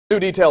New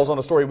details on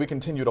a story we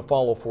continue to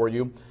follow for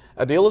you.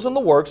 A deal is in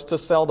the works to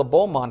sell the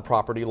Beau Monde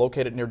property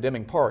located near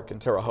Deming Park in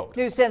Terre Haute.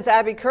 News 10's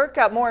Abby Kirk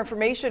got more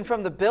information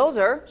from the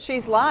builder.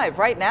 She's live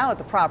right now at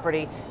the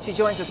property. She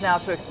joins us now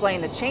to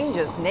explain the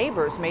changes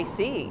neighbors may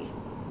see.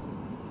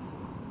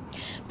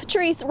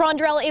 Patrice,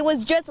 Rondrell, it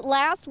was just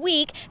last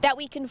week that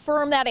we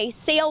confirmed that a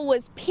sale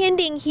was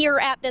pending here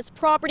at this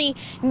property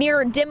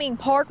near Deming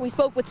Park. We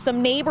spoke with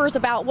some neighbors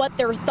about what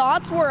their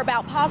thoughts were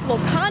about possible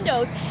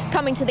condos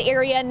coming to the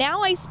area.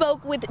 Now I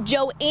spoke with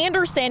Joe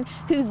Anderson,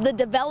 who's the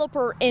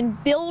developer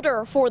and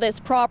builder for this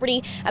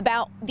property,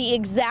 about the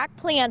exact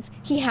plans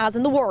he has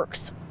in the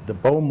works. The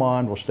Beau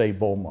Monde will stay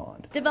Beau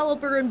Monde.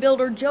 Developer and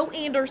builder Joe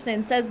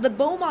Anderson says the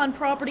Beau Monde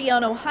property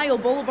on Ohio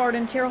Boulevard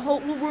in Terre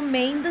Haute will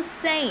remain the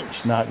same.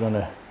 It's not going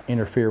to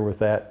interfere with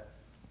that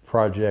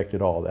project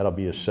at all. That'll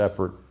be a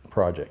separate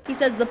project. He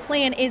says the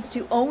plan is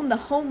to own the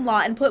home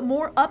lot and put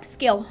more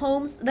upscale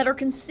homes that are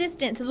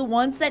consistent to the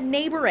ones that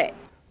neighbor it.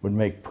 Would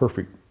make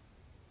perfect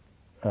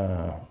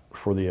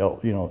for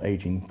the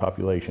aging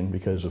population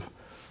because of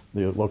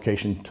the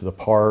location to the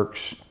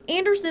parks.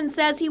 Anderson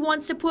says he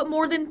wants to put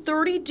more than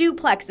 30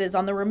 duplexes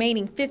on the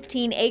remaining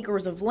 15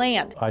 acres of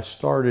land. I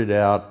started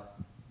out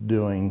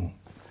doing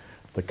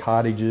the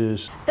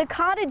cottages. The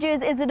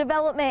cottages is a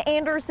development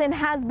Anderson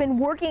has been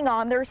working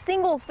on. They're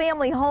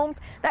single-family homes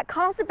that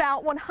cost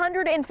about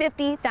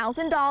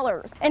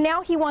 $150,000. And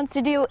now he wants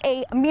to do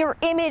a mirror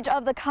image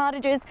of the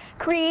cottages,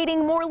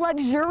 creating more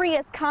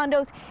luxurious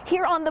condos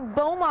here on the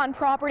Beau Monde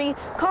property,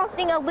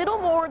 costing a little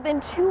more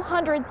than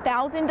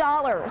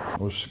 $200,000. It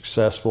was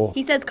successful.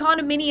 He says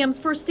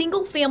condominiums for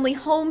single-family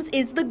homes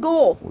is the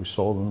goal. We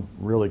sold them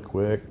really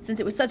quick.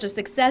 Since it was such a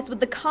success with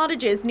the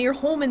cottages near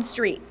Holman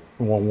Street.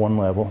 One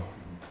level.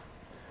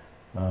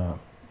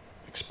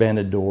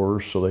 Expanded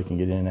doors so they can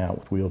get in and out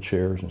with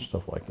wheelchairs and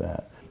stuff like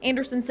that.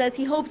 Anderson says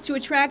he hopes to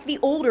attract the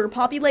older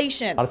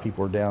population. A lot of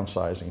people are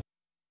downsizing.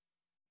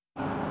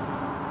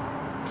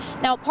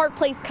 Now, Park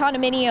Place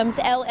Condominiums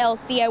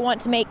LLC, I want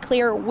to make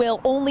clear,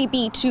 will only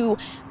be to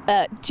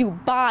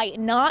buy,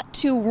 not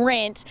to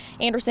rent.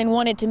 Anderson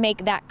wanted to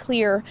make that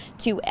clear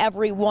to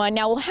everyone.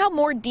 Now, we'll have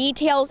more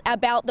details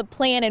about the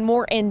plan and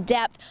more in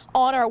depth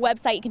on our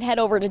website. You can head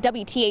over to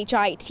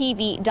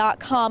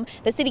WTHI-TV.com.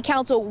 The City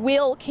Council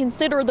will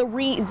consider the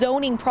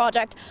rezoning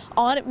project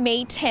on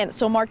May 10th,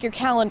 so mark your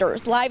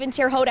calendars. Live in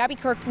Terre Haute, Abby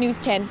Kirk, News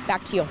 10.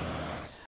 Back to you.